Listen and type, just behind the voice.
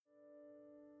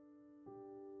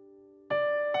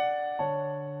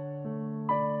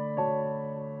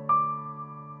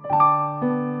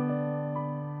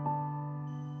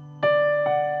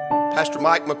Pastor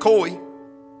Mike McCoy,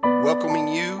 welcoming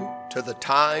you to the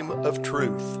Time of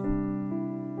Truth.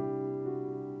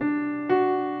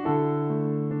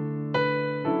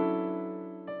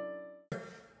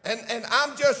 And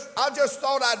I just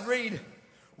thought I'd read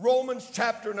Romans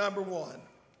chapter number 1.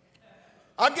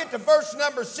 I'll get to verse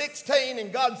number 16,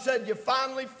 and God said, you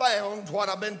finally found what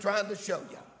I've been trying to show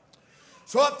you.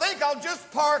 So I think I'll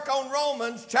just park on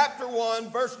Romans chapter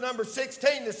 1, verse number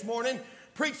 16 this morning,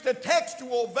 preach the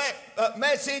textual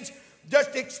message,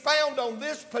 just expound on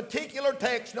this particular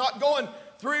text, not going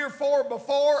 3 or 4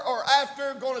 before or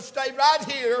after, going to stay right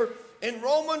here in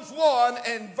Romans 1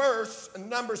 and verse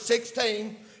number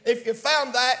 16. If you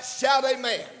found that, shout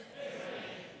amen.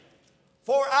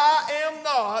 For I am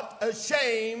not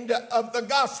ashamed of the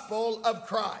gospel of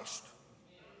Christ.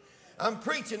 I'm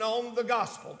preaching on the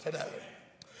gospel today.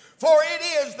 For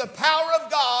it is the power of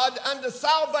God unto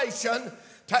salvation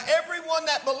to everyone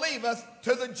that believeth,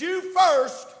 to the Jew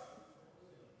first,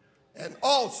 and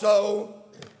also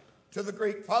to the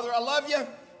Greek. Father, I love you,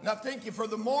 and I thank you for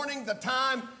the morning, the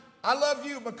time. I love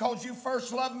you because you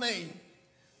first loved me.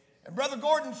 And Brother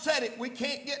Gordon said it, we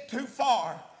can't get too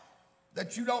far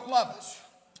that you don't love us.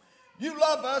 You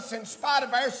love us in spite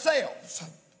of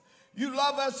ourselves. You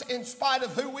love us in spite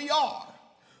of who we are.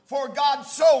 For God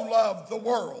so loved the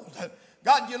world.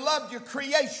 God, you loved your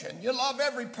creation. You love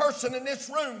every person in this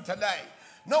room today.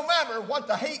 No matter what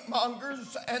the hate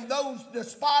mongers and those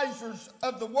despisers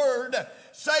of the word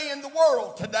say in the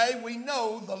world today, we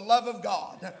know the love of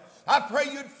God. I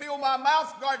pray you'd fill my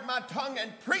mouth, guard my tongue,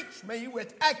 and preach me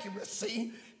with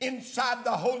accuracy inside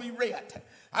the Holy Writ.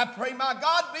 I pray, my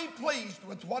God, be pleased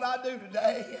with what I do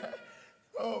today.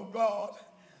 Oh, God.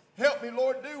 Help me,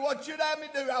 Lord, do what you'd have me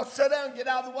do. I'll sit down and get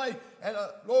out of the way. And,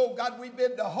 Lord God, we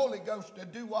bid the Holy Ghost to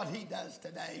do what he does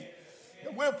today.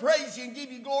 And we'll praise you and give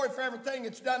you glory for everything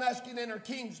it's done, asking in our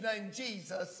King's name,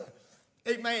 Jesus.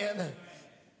 Amen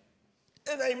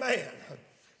and amen.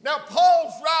 Now,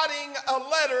 Paul's writing a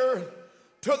letter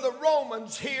to the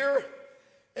Romans here,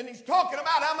 and he's talking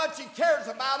about how much he cares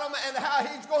about them and how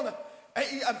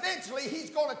eventually he's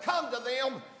going to come to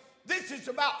them. This is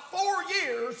about 4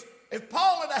 years. If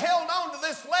Paul had held on to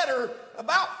this letter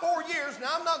about 4 years, now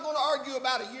I'm not going to argue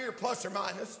about a year plus or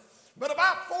minus, but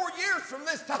about 4 years from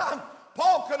this time,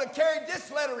 Paul could have carried this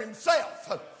letter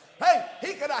himself. Hey,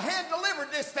 he could have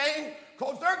hand-delivered this thing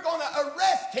because they're going to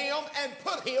arrest him and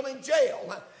put him in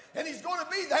jail. And he's going to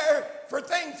be there for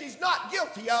things he's not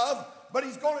guilty of, but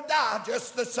he's going to die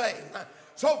just the same.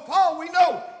 So Paul, we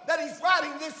know that he's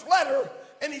writing this letter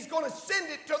and he's going to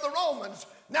send it to the Romans.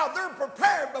 Now they're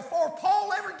prepared before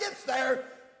Paul ever gets there.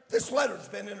 This letter's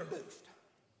been introduced.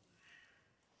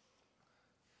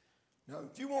 Now,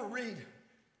 if you want to read,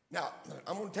 now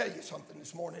I'm going to tell you something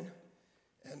this morning,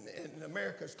 and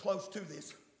America's close to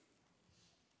this.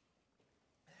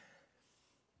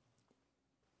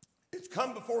 It's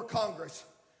come before Congress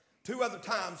 2 other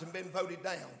times and been voted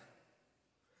down.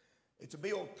 It's a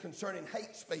bill concerning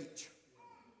hate speech.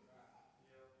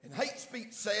 And hate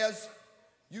speech says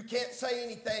you can't say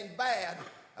anything bad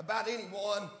about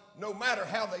anyone, no matter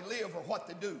how they live or what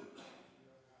they do.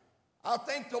 I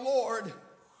thank the Lord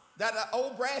that an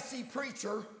old brassy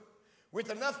preacher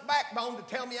with enough backbone to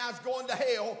tell me I was going to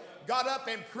hell got up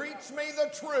and preached me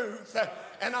the truth,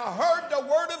 and I heard the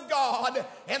word of God,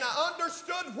 and I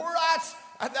understood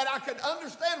that I could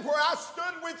understand where I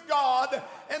stood with God,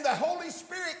 and the Holy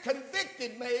Spirit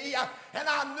convicted me, and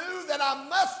I knew that I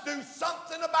must do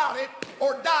something about it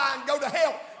or die and go to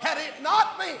hell. Had it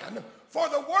not been for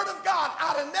the word of God,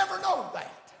 I'd have never known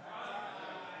that.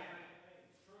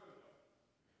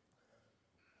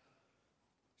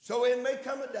 So it may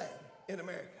come a day in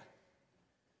America,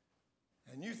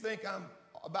 and you think I'm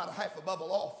about a half a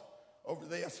bubble off over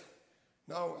this.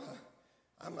 No,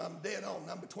 I'm dead on.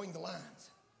 I'm between the lines.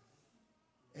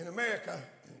 In America,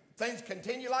 things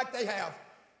continue like they have.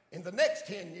 In the next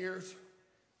 10 years,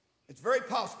 it's very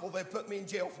possible they'll put me in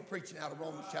jail for preaching out of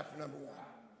Romans chapter number 1.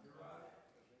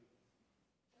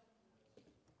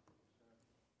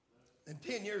 In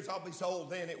 10 years, I'll be so old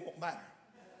then it won't matter.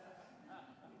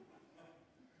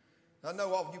 I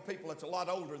know all of you people that's a lot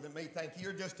older than me think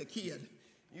you're just a kid.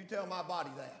 You tell my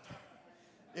body that.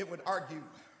 It would argue.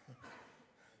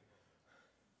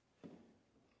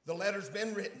 The letter's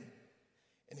been written.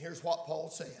 And here's what Paul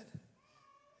said.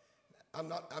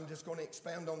 I'm just going to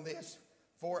expound on this.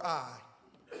 For I.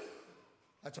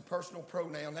 That's a personal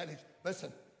pronoun.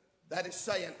 That is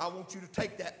saying, I want you to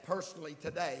take that personally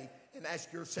today and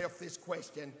ask yourself this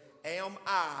question. Am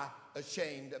I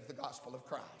ashamed of the gospel of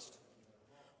Christ?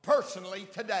 Personally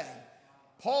today.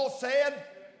 Paul said,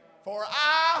 for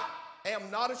I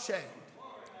am not ashamed.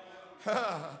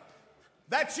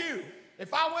 That's you.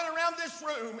 If I went around this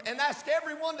room and asked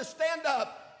everyone to stand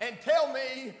up and tell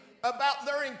me about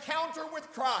their encounter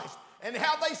with Christ and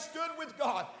how they stood with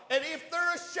God, and if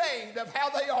they're ashamed of how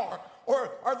they are,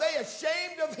 or are they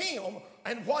ashamed of Him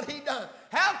and what He done?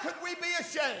 How could we be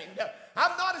ashamed?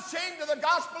 I'm not ashamed of the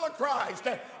gospel of Christ.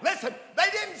 Listen, they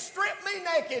didn't strip me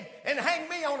naked and hang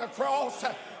me on a cross.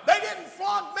 They didn't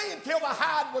flog me until the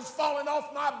hide was falling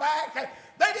off my back.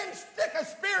 They didn't stick a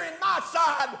spear in my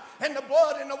side and the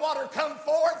blood and the water come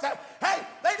forth. Hey,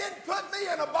 they didn't put me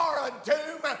in a borrowed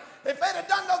tomb. If they'd have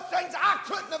done those things, I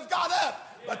couldn't have got up.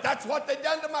 But that's what they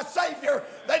done to my Savior.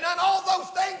 They done all those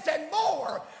things and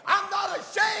more. I'm not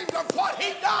ashamed of what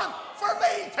He done for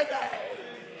me today.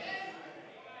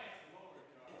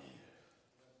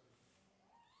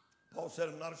 Paul said,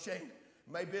 I'm not ashamed.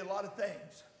 Maybe a lot of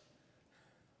things,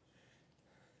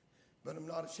 but I'm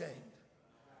not ashamed.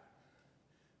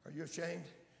 Are you ashamed?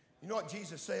 You know what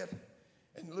Jesus said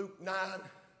in Luke 9,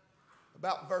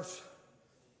 about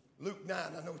Luke 9,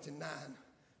 I know it's in 9,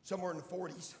 somewhere in the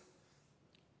 40s.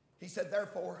 He said,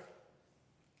 therefore,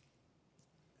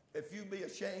 if you be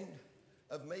ashamed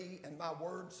of me and my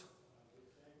words,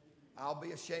 I'll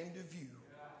be ashamed of you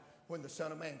when the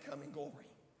Son of Man come in glory.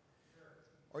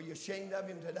 Are you ashamed of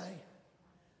Him today?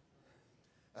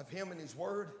 Of Him and His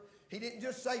word? He didn't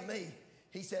just say me.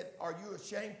 He said, are you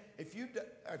ashamed? If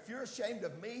you're ashamed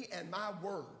of me and my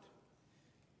word.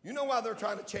 You know why they're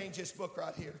trying to change this book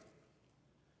right here?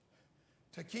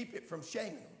 To keep it from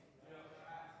shaming them.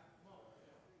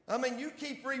 I mean, you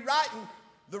keep rewriting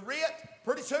the writ,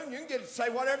 pretty soon you can get it to say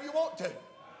whatever you want to.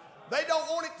 They don't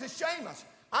want it to shame us.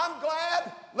 I'm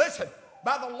glad, listen,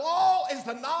 by the law is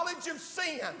the knowledge of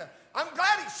sin. I'm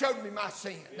glad it showed me my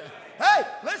sin. Hey,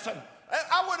 listen,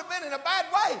 I would have been in a bad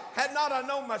way had not I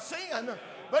known my sin.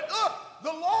 But look,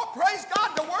 the law, praise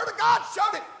God, the Word of God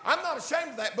showed it. I'm not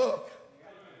ashamed of that book.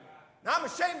 Now, I'm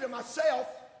ashamed of myself.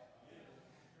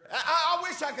 I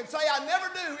wish I could say I never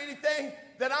do anything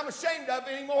that I'm ashamed of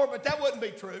anymore, but that wouldn't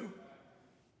be true.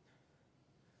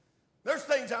 There's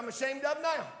things I'm ashamed of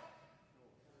now.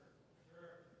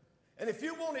 And if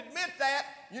you won't admit that,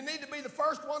 you need to be the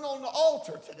first one on the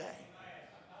altar today.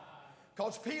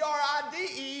 Because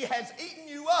PRIDE has eaten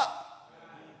you up.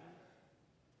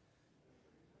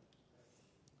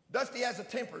 Dusty has a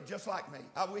temper just like me.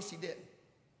 I wish he didn't.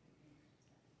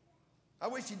 I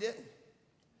wish he didn't.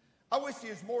 I wish he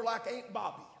was more like Aunt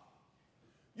Bobby.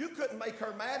 You couldn't make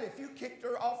her mad if you kicked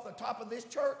her off the top of this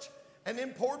church and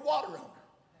then poured water on her.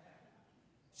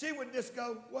 She would just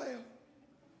go, well.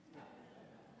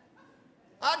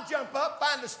 I'd jump up,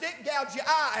 find a stick, gouge your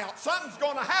eye out. Something's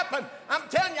going to happen. I'm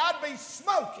telling you, I'd be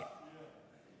smoking.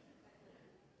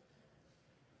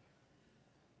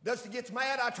 Dusty gets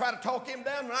mad, I try to talk him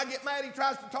down. When I get mad, he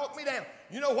tries to talk me down.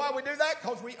 You know why we do that?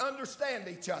 Because we understand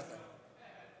each other.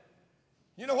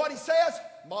 You know what he says?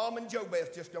 Mom and Joe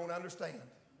Beth just don't understand.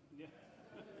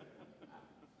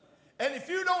 And if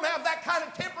you don't have that kind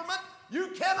of temperament, you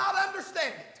cannot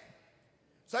understand it.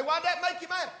 Say, why'd that make you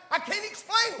mad? I can't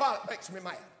explain why it makes me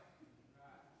mad.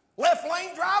 Left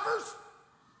lane drivers?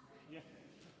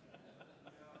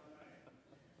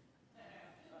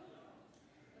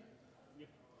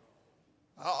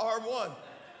 I R1.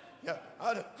 Yeah,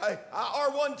 I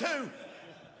R1 too.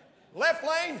 Left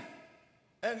lane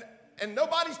and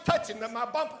nobody's touching my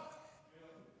bumper.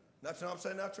 That's what I'm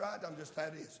saying. That's right. I'm just how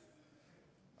it is.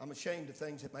 I'm ashamed of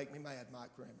things that make me mad, Mike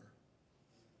Kramer.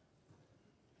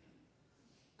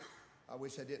 I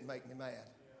wish they didn't make me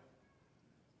mad.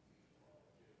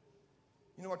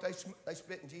 You know what they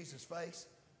spit in Jesus' face?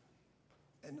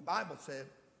 And the Bible said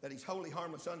that He's holy,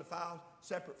 harmless, undefiled,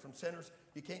 separate from sinners.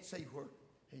 You can't see where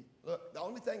look, the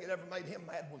only thing that ever made Him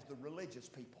mad was the religious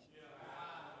people.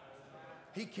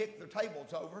 He kicked their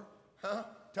tables over,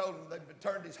 told them they'd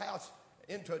turned His house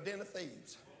into a den of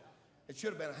thieves. It should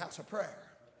have been a house of prayer.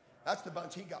 That's the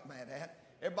bunch He got mad at.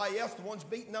 Everybody else, the ones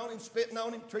beating on Him, spitting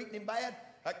on Him, treating Him bad,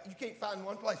 you can't find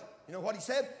one place. You know what He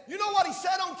said? You know what He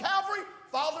said on Calvary?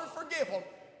 Father, forgive them.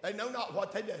 They know not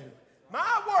what they do.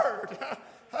 My word.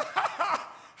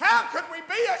 How could we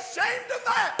be ashamed of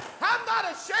that? I'm not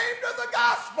ashamed of the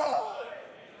gospel.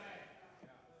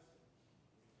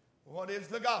 What is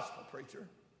the gospel, preacher?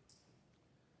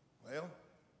 Well,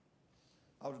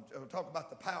 I'll talk about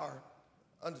the power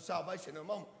unto salvation in a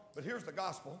moment. But here's the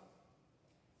gospel.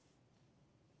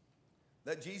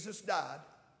 That Jesus died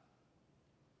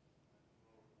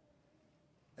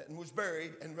and was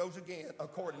buried and rose again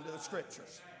according to the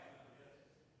Scriptures.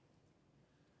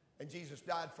 And Jesus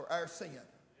died for our sin.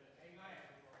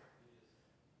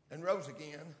 And rose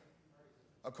again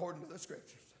according to the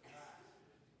Scriptures.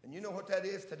 And you know what that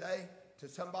is today to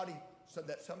somebody, so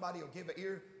that somebody will give an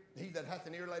ear? He that hath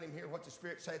an ear, let him hear what the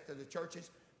Spirit saith to the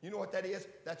churches. You know what that is?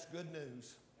 That's good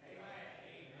news.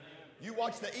 You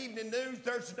watch the evening news,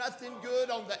 there's nothing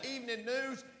good on the evening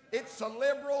news. It's so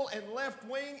liberal and left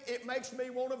wing, it makes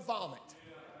me want to vomit.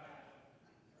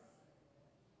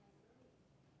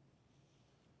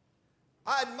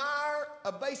 I admire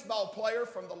a baseball player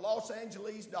from the Los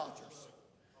Angeles Dodgers.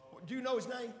 Do you know his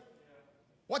name?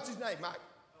 What's his name, Mike?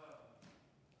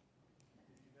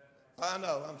 I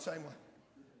know, I'm the same way.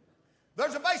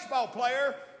 There's a baseball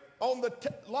player on the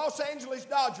Los Angeles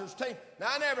Dodgers team. Now,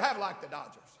 I never have liked the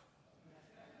Dodgers.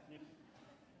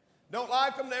 Don't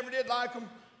like them, never did like them.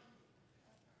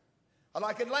 I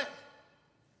like Atlanta.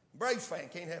 Braves fan,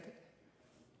 can't help it.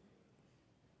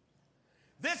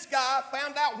 This guy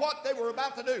found out what they were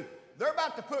about to do. They're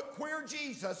about to put Queer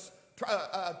Jesus,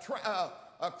 a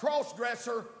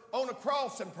cross-dresser, on a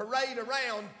cross and parade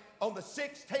around on the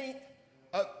 16th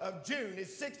of June.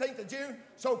 It's 16th of June.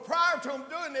 So prior to him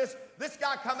doing this, this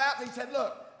guy come out and he said,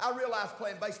 look, I realize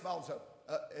playing baseball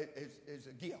is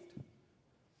a gift.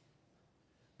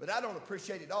 But I don't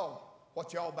appreciate it all,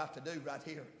 what y'all about to do right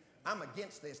here. I'm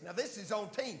against this. Now, this is his own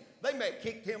team. They may have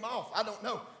kicked him off. I don't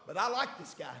know. But I like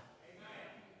this guy.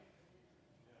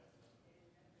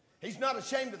 He's not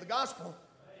ashamed of the gospel.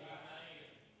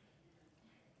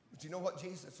 But you know what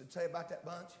Jesus would say about that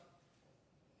bunch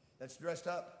that's dressed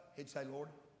up? He'd say, Lord,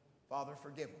 Father,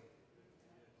 forgive them.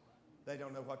 They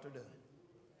don't know what they're doing.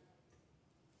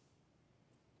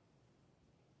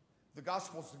 The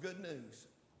gospel's the good news.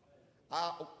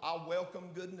 I welcome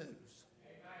good news.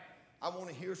 I want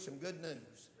to hear some good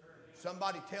news.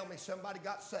 Somebody tell me somebody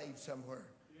got saved somewhere.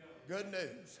 Good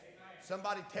news.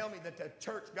 Somebody tell me that the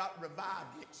church got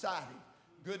revived, excited.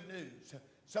 Good news.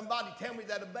 Somebody tell me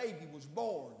that a baby was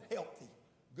born healthy.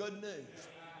 Good news.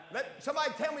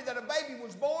 Somebody tell me that a baby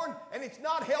was born and it's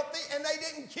not healthy and they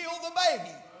didn't kill the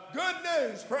baby. Good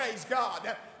news, praise God.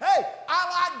 Hey,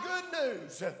 I like good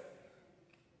news.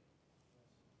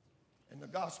 And the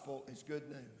gospel is good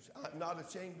news. I'm not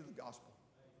ashamed of the gospel.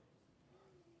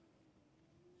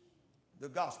 The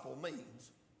gospel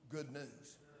means good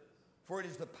news. For it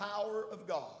is the power of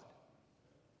God.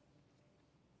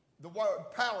 The word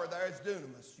power there is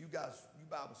dunamis. You guys, you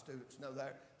Bible students know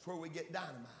that. It's where we get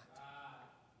dynamite.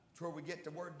 It's where we get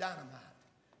the word dynamite.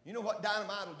 You know what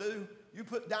dynamite will do? You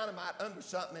put dynamite under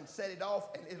something and set it off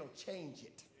and it'll change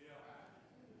it.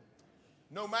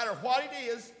 No matter what it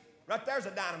is, right there's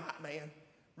a dynamite man.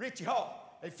 Richie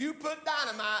Hall. If you put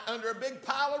dynamite under a big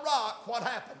pile of rock, what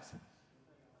happens?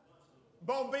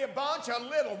 Won't be a bunch of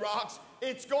little rocks.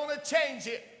 It's going to change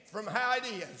it from how it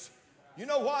is. You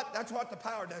know what? That's what the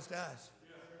power does to us.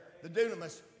 The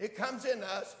dunamis. It comes in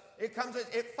us. It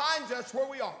finds us where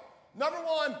we are. Number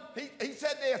one, he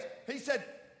said this. He said,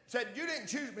 you didn't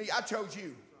choose me, I chose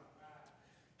you.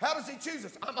 How does he choose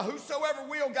us? I'm a whosoever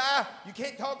will guy. You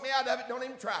can't talk me out of it. Don't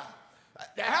even try.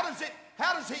 How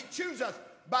does he choose us?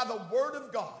 By the word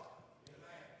of God.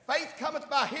 Faith cometh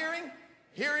by hearing,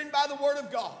 hearing by the word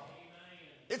of God.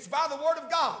 It's by the word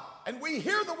of God. And we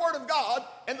hear the word of God,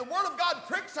 and the word of God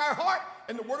pricks our heart,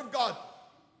 and the word of God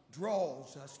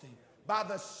draws us to him. By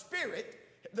the Spirit,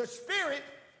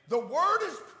 the word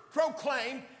is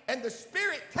proclaimed, and the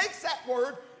Spirit takes that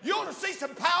word. You want to see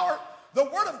some power? The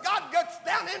word of God gets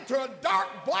down into a dark,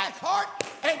 black heart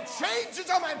and changes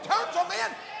them and turns them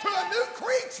into a new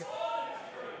creature.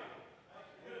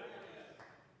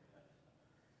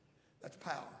 That's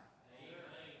power.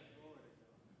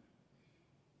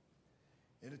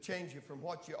 It'll change you from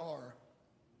what you are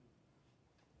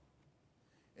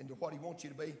into what he wants you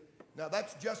to be. Now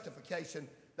that's justification.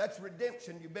 That's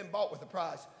redemption. You've been bought with a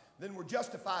price. Then we're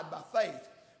justified by faith.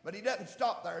 But he doesn't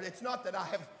stop there. It's not that I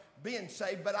have been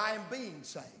saved, but I am being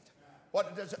saved.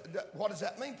 What does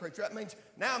that mean, preacher? That means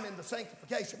now I'm in the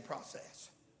sanctification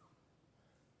process.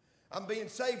 I'm being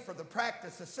saved for the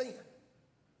practice of sin.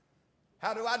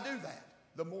 How do I do that?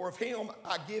 The more of him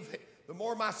I give him, the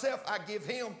more myself I give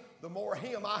him, the more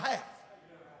him I have.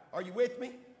 Are you with me?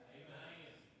 Amen.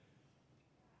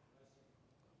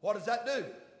 What does that do? You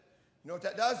know what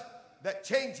that does? That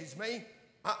changes me.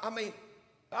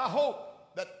 I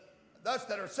hope that us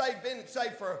that are saved, been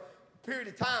saved for a period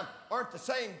of time, aren't the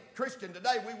same Christian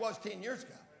today we was 10 years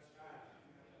ago.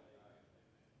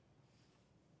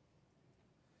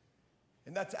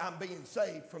 And that's I'm being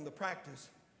saved from the practice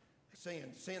of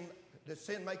sin. Does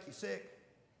sin make you sick?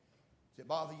 Does it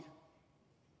bother you?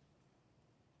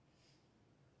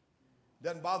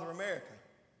 Doesn't bother America,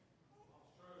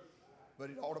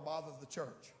 but it ought to bother the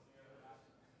church.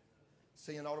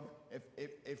 Sin ought to,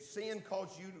 if sin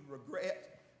caused you to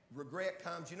regret regret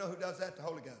comes. You know who does that? The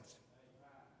Holy Ghost.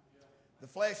 The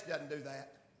flesh doesn't do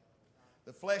that.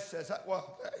 The flesh says,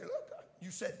 well, hey, look, you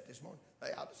said it this morning.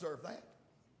 Hey, I deserve that.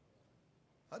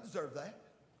 I deserve that.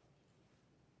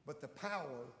 But the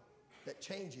power that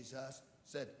changes us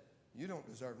said, you don't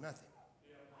deserve nothing.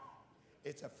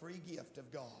 It's a free gift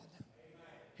of God.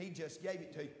 He just gave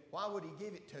it to you. Why would he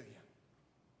give it to you?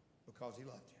 Because he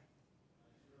loved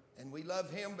you. And we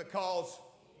love him because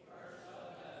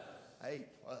A+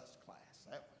 class.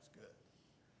 That was good.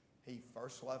 He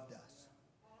first loved us.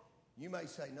 You may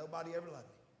say, nobody ever loved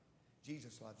me.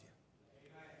 Jesus loves you.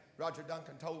 Roger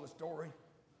Duncan told a story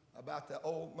about the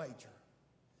old major.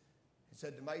 He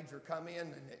said the major come in,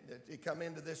 and he come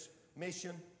into this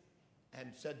mission,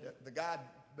 and said the guy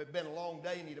had been a long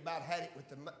day, and he'd about had it with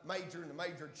the major, and the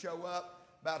major would show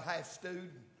up about half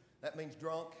stewed. That means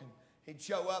drunk. And he'd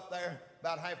show up there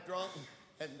about half drunk,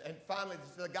 and finally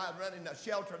the guy running the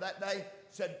shelter that day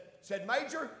said,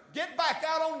 Major, get back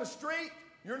out on the street.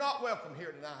 You're not welcome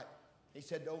here tonight. He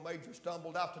said the old major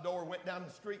stumbled out the door, went down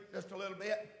the street just a little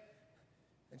bit,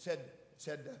 and said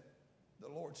the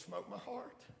Lord smote my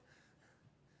heart.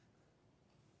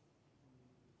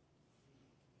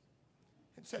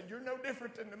 And said, you're no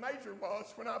different than the major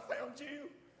was when I found you.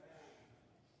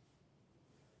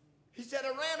 He said, I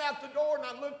ran out the door and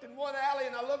I looked in one alley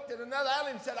and I looked in another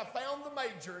alley and said, I found the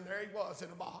major, and there he was in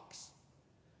a box,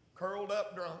 curled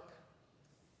up drunk.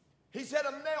 He said,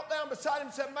 I knelt down beside him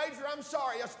and said, Major, I'm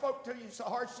sorry I spoke to you so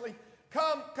harshly.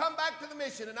 Come back to the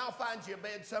mission and I'll find you a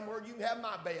bed somewhere. You can have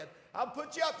my bed. I'll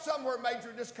put you up somewhere,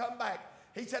 Major. Just come back.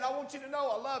 He said, I want you to know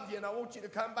I love you and I want you to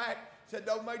come back. Said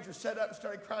the old major sat up and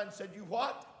started crying and said, you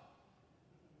what?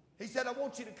 He said, I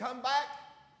want you to come back.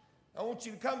 I want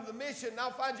you to come to the mission and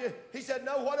I'll find you. He said,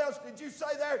 no, what else did you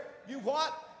say there? You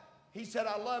what? He said,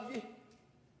 I love you.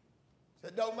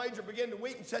 Said the old major began to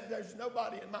weep and said, there's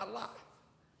nobody in my life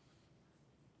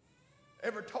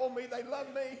ever told me they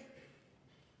love me.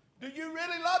 Do you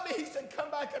really love me? He said, come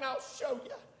back and I'll show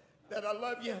you that I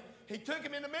love you. He took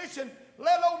him in the mission,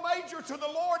 led old major to the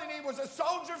Lord, and he was a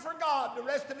soldier for God the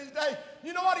rest of his day.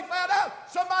 You know what he found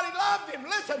out? Somebody loved him.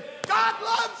 Listen, God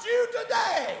loves you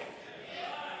today.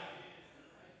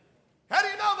 How do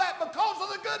you know that? Because of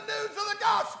the good news of the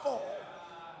gospel.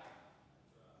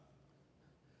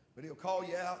 But he'll call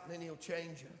you out and then he'll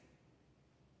change you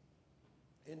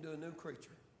into a new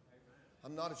creature.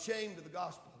 I'm not ashamed of the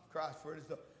gospel of Christ, for it is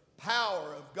the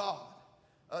power of God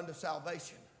unto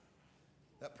salvation.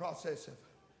 That process of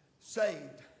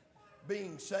saved,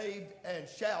 being saved, and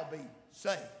shall be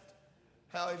saved.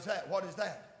 How is that? What is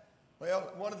that?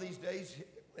 Well, one of these days,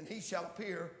 when he shall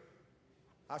appear,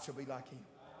 I shall be like him.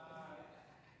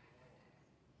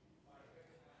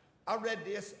 I read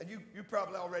this, and you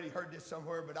probably already heard this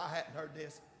somewhere, but I hadn't heard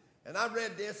this. And I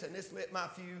read this, and this lit my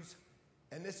fuse.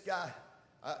 And this guy,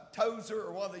 Tozer,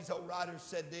 or one of these old writers,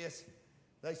 said this.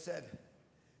 They said,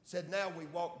 now we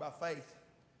walk by faith,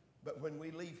 but when we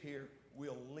leave here,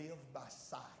 we'll live by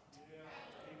sight.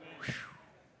 Yeah.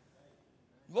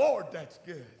 Lord, that's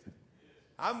good.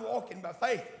 I'm walking by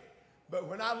faith, but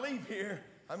when I leave here,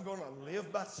 I'm going to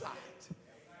live by sight.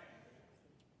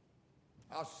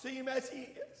 I'll see him as he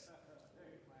is.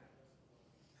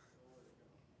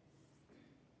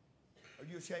 Are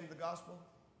you ashamed of the gospel?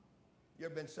 You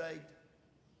ever been saved?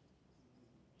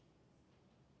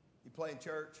 You play in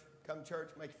church, come to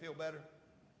church, make you feel better?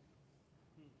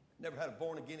 Never had a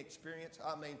born-again experience?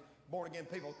 I mean, born-again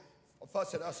people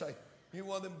fuss at us, say, you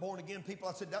one of them born-again people?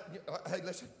 I said, hey,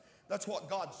 listen, that's what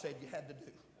God said you had to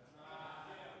do.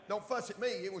 Don't fuss at me.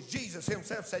 It was Jesus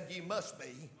himself said you must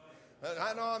be.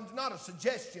 I know it's not a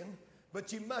suggestion,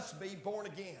 but you must be born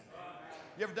again.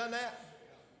 You ever done that?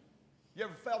 You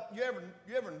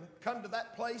ever come to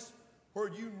that place where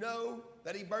you know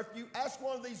that he birthed you? Ask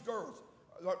one of these girls,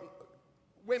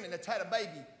 women that's had a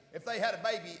baby, if they had a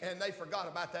baby and they forgot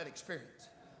about that experience.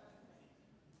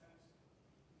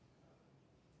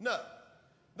 No.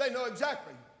 They know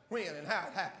exactly when and how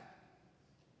it happened.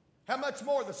 How much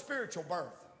more the spiritual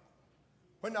birth?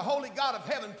 When the holy God of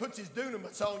heaven puts his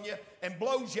dunamis on you and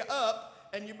blows you up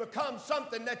and you become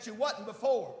something that you wasn't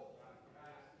before.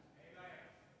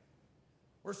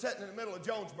 We're sitting in the middle of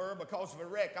Jonesboro because of a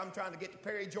wreck. I'm trying to get to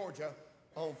Perry, Georgia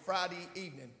on Friday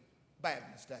evening. Bad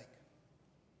mistake.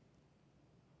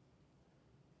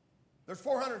 There's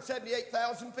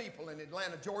 478,000 people in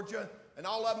Atlanta, Georgia, and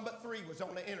all of them but 3 was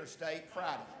on the interstate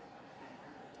Friday.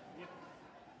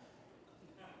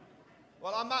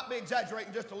 Well, I might be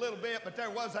exaggerating just a little bit, but there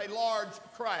was a large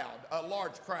crowd.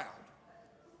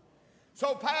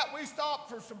 So, Pat, we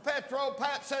stopped for some petrol.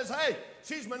 Pat says, hey,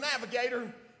 she's my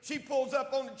navigator. she pulls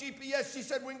up on the GPS. She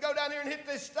said, we can go down here and hit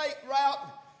this state route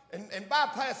and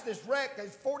bypass this wreck.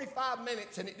 It's 45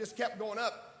 minutes, and it just kept going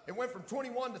up. It went from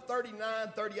 21 to 39,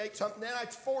 38 something. Now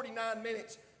it's 49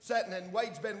 minutes sitting, and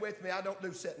Wade's been with me. I don't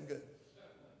do sitting good.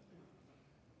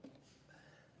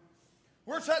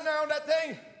 We're sitting there on that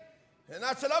thing, and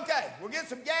I said, okay, we'll get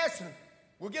some gas, and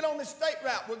we'll get on this state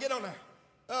route. We'll get on there.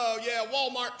 Oh, yeah,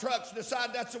 Walmart trucks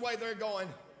decide that's the way they're going.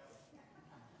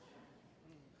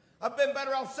 I've been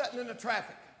better off sitting in the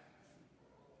traffic.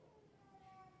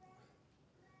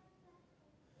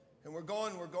 And we're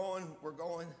going.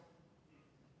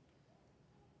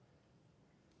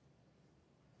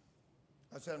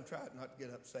 I said, I'm trying not to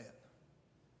get upset.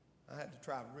 I had to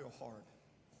try real hard.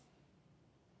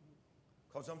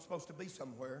 Because I'm supposed to be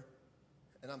somewhere,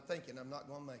 and I'm thinking I'm not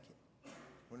going to make it.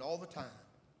 When all the time,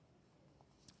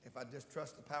 if I just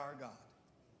trust the power of God,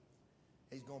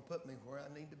 He's going to put me where I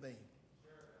need to be.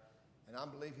 And I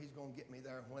believe He's going to get me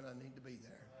there when I need to be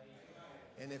there.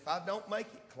 And if I don't make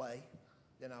it, Clay,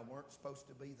 then I weren't supposed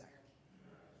to be there.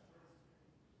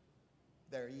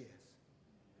 There He is.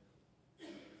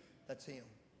 That's Him.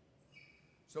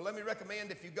 So let me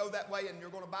recommend, if you go that way and you're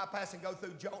going to bypass and go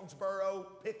through Jonesboro,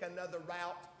 pick another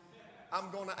route. I'm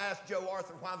going to ask Joe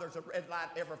Arthur why there's a red light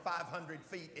every 500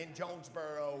 feet in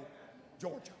Jonesboro,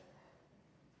 Georgia.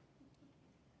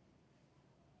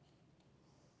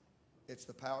 It's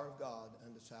the power of God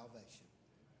unto salvation.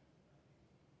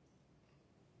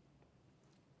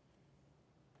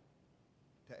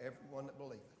 To everyone that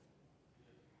believeth.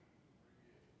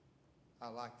 I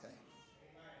like that.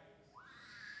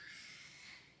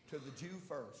 To the Jew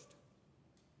first,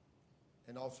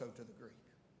 and also to the Greek.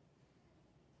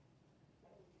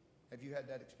 Have you had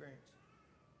that experience?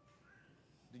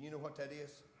 Do you know what that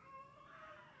is?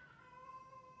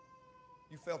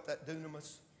 You felt that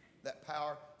dunamis, that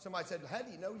power. Somebody said, how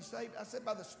do you know you're saved? I said,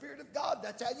 by the Spirit of God.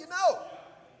 That's how you know.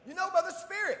 You know by the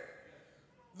Spirit.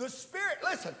 The Spirit,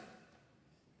 listen.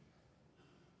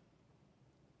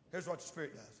 Here's what the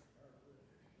Spirit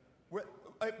does.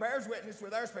 It bears witness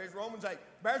with our spirits, Romans 8,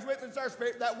 bears witness with our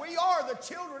spirit that we are the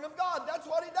children of God. That's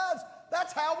what He does.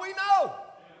 That's how we know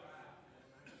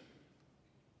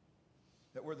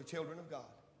that we're the children of God.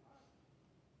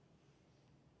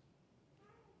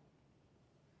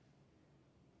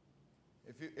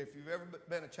 If you've ever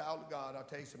been a child of God, I'll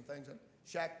tell you some things.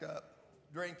 Shacked up,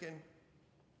 drinking,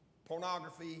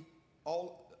 pornography,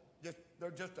 they're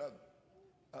just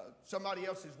somebody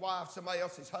else's wife, somebody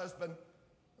else's husband.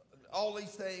 All these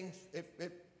things,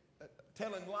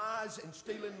 telling lies and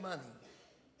stealing money.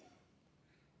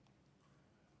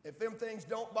 If them things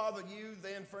don't bother you,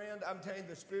 then, friend, I'm telling you,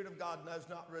 the Spirit of God does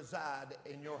not reside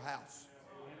in your house.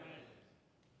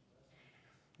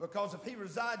 Because if He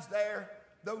resides there,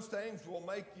 those things will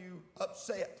make you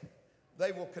upset.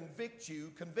 They will convict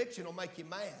you. Conviction will make you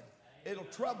mad. It'll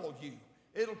trouble you.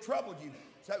 It'll trouble you.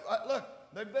 So, look,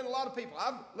 there have been a lot of people.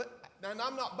 And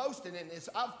I'm not boasting in this.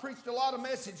 I've preached a lot of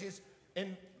messages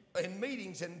in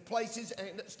meetings and places,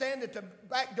 and stand at the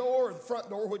back door or the front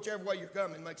door, whichever way you're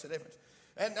coming makes a difference.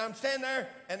 And I'm standing there,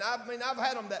 and I've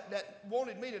had them that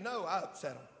wanted me to know I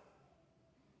upset them.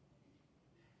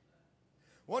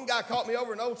 One guy caught me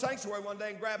over in Old Sanctuary one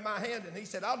day and grabbed my hand, and he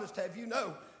said, I'll just have you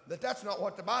know that that's not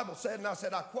what the Bible said. And I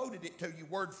said, I quoted it to you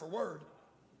word for word.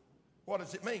 What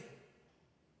does it mean?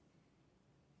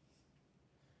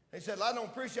 He said, well, I don't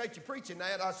appreciate you preaching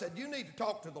that. I said, you need to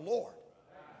talk to the Lord.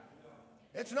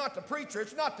 It's not the preacher.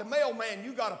 It's not the mailman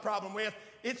you got a problem with.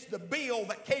 It's the bill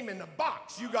that came in the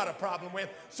box you got a problem with.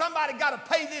 Somebody got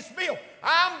to pay this bill.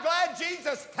 I'm glad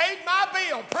Jesus paid my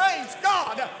bill. Praise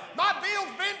God. My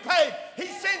bill's been paid. He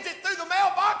sends it through the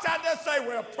mailbox. I just say,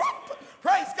 well,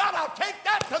 praise God, I'll take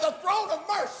that to the throne of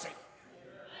mercy.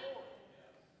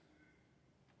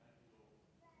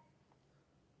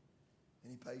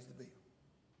 And He pays the bill.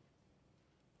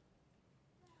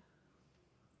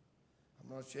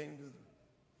 I'm not ashamed of the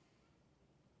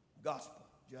gospel,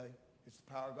 Jay. It's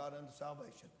the power of God unto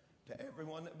salvation to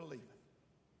everyone that believeth.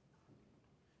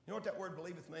 You know what that word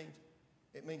believeth means?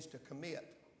 It means to commit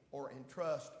or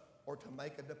entrust or to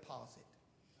make a deposit.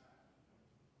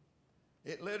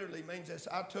 It literally means this: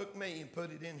 I took me and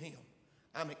put it in Him.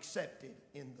 I'm accepted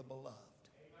in the beloved.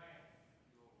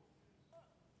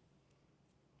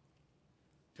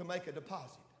 To make a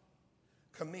deposit.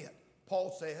 Commit.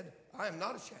 Paul said, I am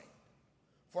not ashamed.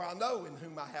 For I know in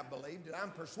whom I have believed, and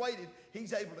I'm persuaded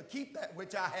He's able to keep that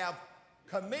which I have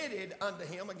committed unto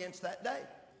Him against that day.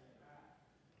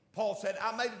 Paul said,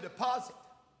 I made a deposit.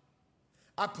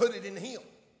 I put it in Him.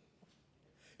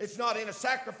 It's not in a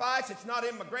sacrifice. It's not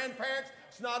in my grandparents.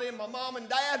 It's not in my mom and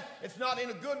dad. It's not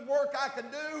in a good work I can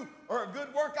do or a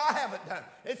good work I haven't done.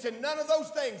 It's in none of those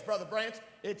things, Brother Branch.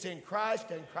 It's in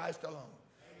Christ and Christ alone.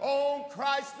 On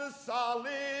Christ the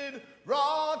solid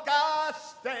rock I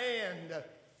stand,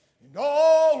 and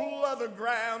all other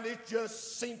ground is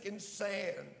just sinking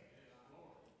sand.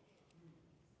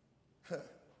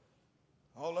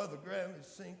 All other ground is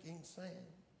sinking sand.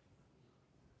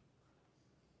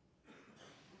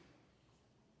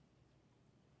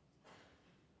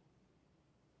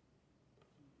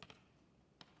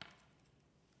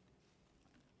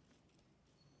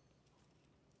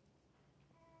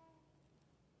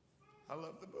 I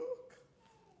love the book.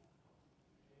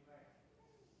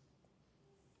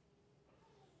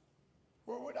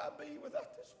 Where would I be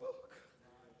without this book?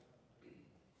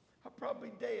 I'd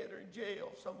probably be dead or in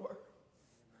jail somewhere.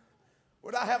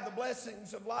 Would I have the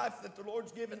blessings of life that the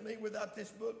Lord's given me without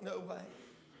this book? No way.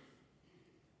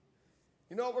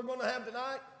 You know what we're going to have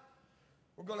tonight?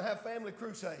 We're going to have Family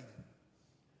Crusade.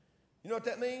 You know what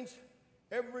that means?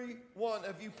 Every one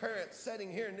of you parents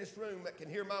sitting here in this room that can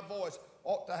hear my voice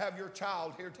ought to have your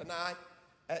child here tonight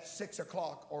at 6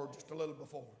 o'clock or just a little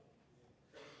before.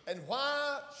 And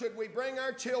why should we bring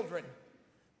our children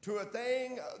to a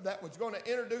thing that was going to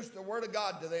introduce the Word of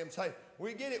God to them? Say,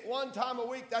 we get it one time a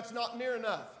week, that's not near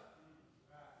enough.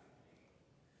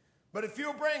 But if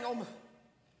you'll bring them,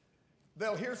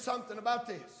 they'll hear something about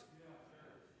this.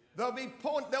 There'll be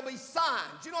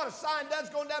signs. You know what a sign does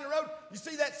going down the road? You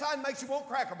see that sign makes you want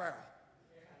Cracker Barrel.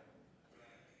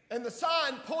 And the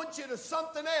sign points you to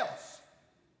something else.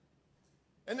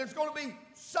 And there's going to be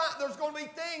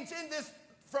things in this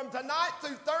from tonight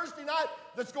through Thursday night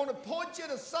that's going to point you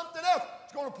to something else.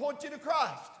 It's going to point you to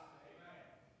Christ.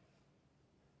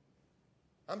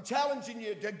 I'm challenging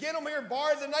you to get them here,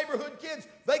 borrow the neighborhood kids.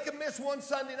 They can miss one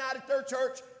Sunday night at their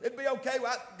church. It'd be okay.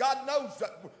 God knows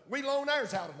that we loan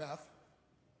ours out enough.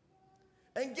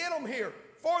 And get them here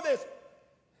for this.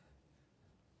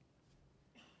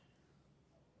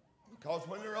 Because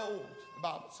when they're old, the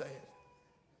Bible says,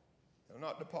 they'll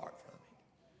not depart from it.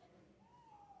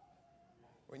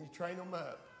 When you train them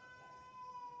up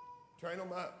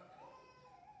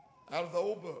out of the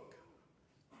old book.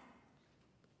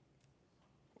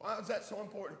 Why is that so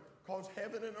important? Because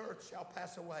heaven and earth shall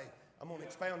pass away. I'm going to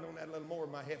expound on that a little more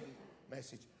in my heaven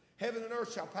message. Heaven and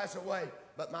earth shall pass away,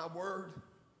 but my word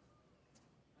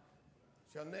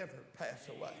shall never pass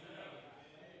away.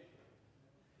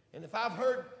 And if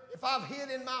I've hid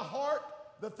in my heart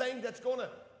the thing that's going to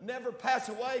never pass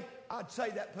away, I'd say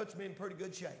that puts me in pretty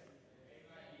good shape.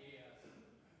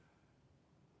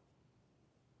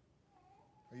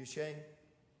 Are you ashamed?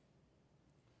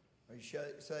 Are you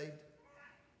saved?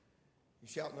 You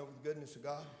shouting over the goodness of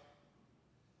God?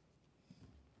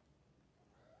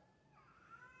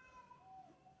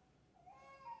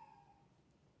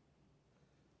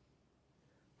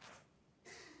 I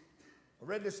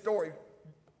read this story.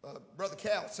 Brother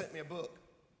Cal sent me a book.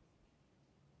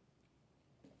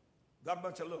 Got a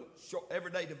bunch of little short,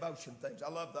 everyday devotion things. I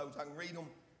love those. I can read them.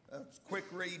 It's a quick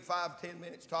read, 5-10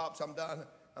 minutes tops. I'm done.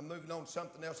 I'm moving on to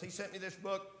something else. He sent me this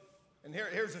book. And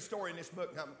here's a story in this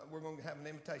book. We're going to have an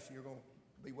invitation. You're going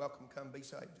to be welcome to come be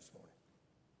saved this morning.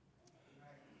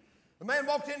 The man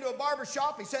walked into a barber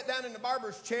shop. He sat down in the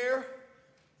barber's chair.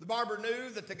 The barber knew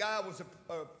that the guy was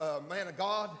a man of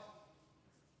God.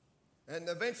 And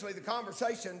eventually the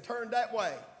conversation turned that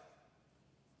way.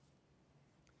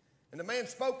 And the man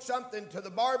spoke something to the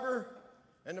barber.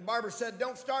 And the barber said,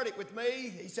 "Don't start it with me."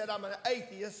 He said, "I'm an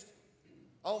atheist.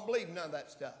 I don't believe none of that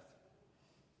stuff."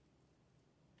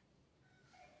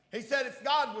 He said if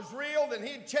God was real, then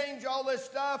he'd change all this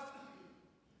stuff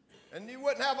and you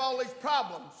wouldn't have all these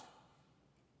problems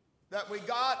that we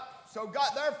got. So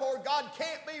therefore, God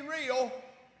can't be real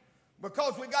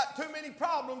because we got too many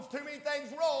problems, too many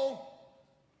things wrong.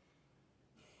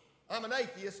 I'm an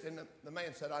atheist. And the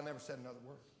man said, "I never said another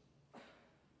word."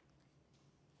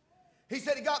 He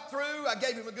said he got through. I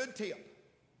gave him a good tip.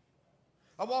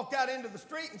 I walked out into the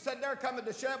street and said, there come a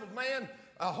disheveled man,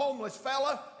 a homeless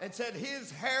fella, and said his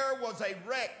hair was a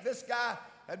wreck. This guy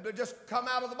had just come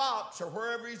out of the box or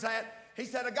wherever he's at. He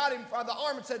said, I got him by the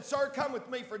arm and said, "Sir, come with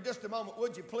me for just a moment,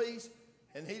 would you please?"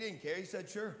 And he didn't care. He said,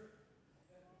 "Sure."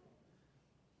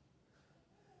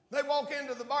 They walk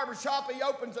into the barber shop. He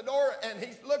opens the door and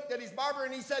he looked at his barber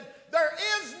and he said, "There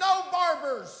is no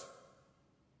barbers."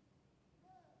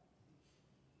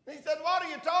 He said, "What are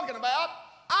you talking about?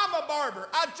 I'm a barber.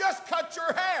 I just cut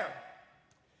your hair."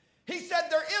 He said,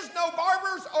 "There is no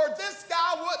barbers or this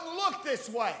guy wouldn't look this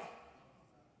way."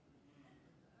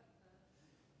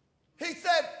 He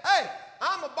said, "Hey,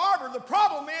 I'm a barber. The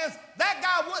problem is that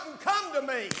guy wouldn't come to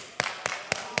me.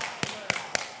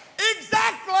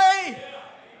 Exactly.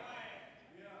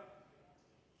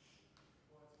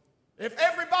 If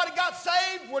everybody got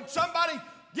saved, would somebody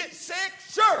get sick?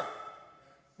 Sure.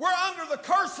 We're under the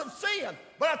curse of sin.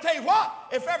 But I tell you what,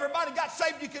 if everybody got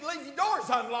saved, you could leave your doors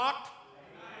unlocked.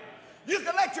 You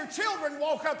could let your children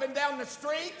walk up and down the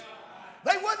street.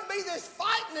 They wouldn't be this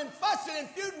fighting and fussing and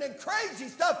feuding and crazy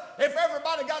stuff if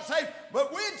everybody got saved.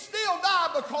 But we'd still die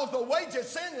because the wages of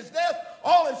sin is death.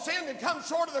 All is sin and come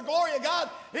short of the glory of God.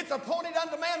 It's appointed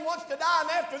unto man once to die, and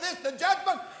after this the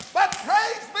judgment. But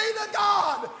praise be to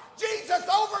God, Jesus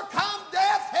overcome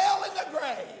death, hell, and the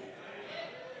grave.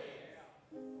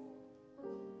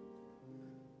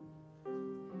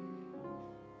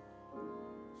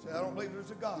 Say, I don't believe there's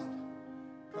a God.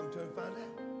 Come to and find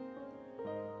out.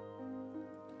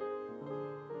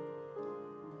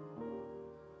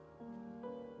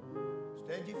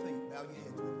 Stand your feet, bow your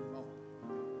heads with me a moment,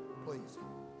 please.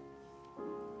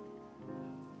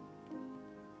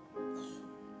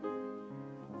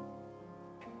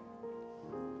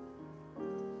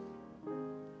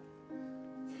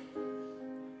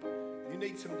 You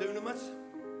need some dunamis?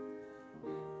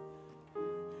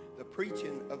 The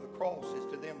preaching of the cross is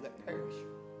to them that perish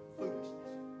foolishness,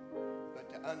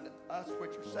 but to us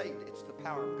which are saved, it's the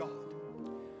power of God.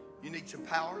 You need some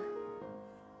power?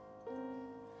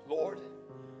 Lord,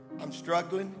 I'm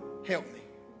struggling. Help me.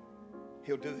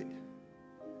 He'll do it.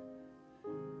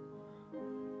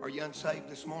 Are you unsaved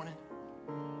this morning?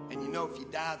 And you know if you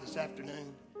die this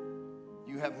afternoon,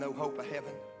 you have no hope of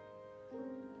heaven.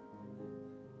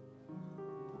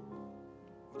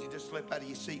 Would you just slip out of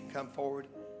your seat and come forward?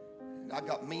 I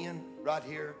got men right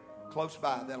here close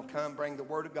by that'll come bring the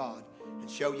Word of God and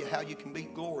show you how you can be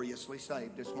gloriously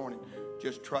saved this morning.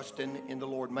 Just trusting in the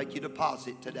Lord. Make your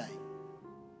deposit today.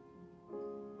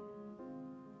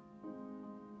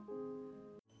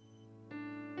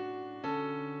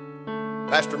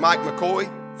 Pastor Mike McCoy,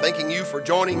 thanking you for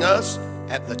joining us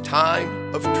at the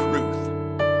Time of Truth.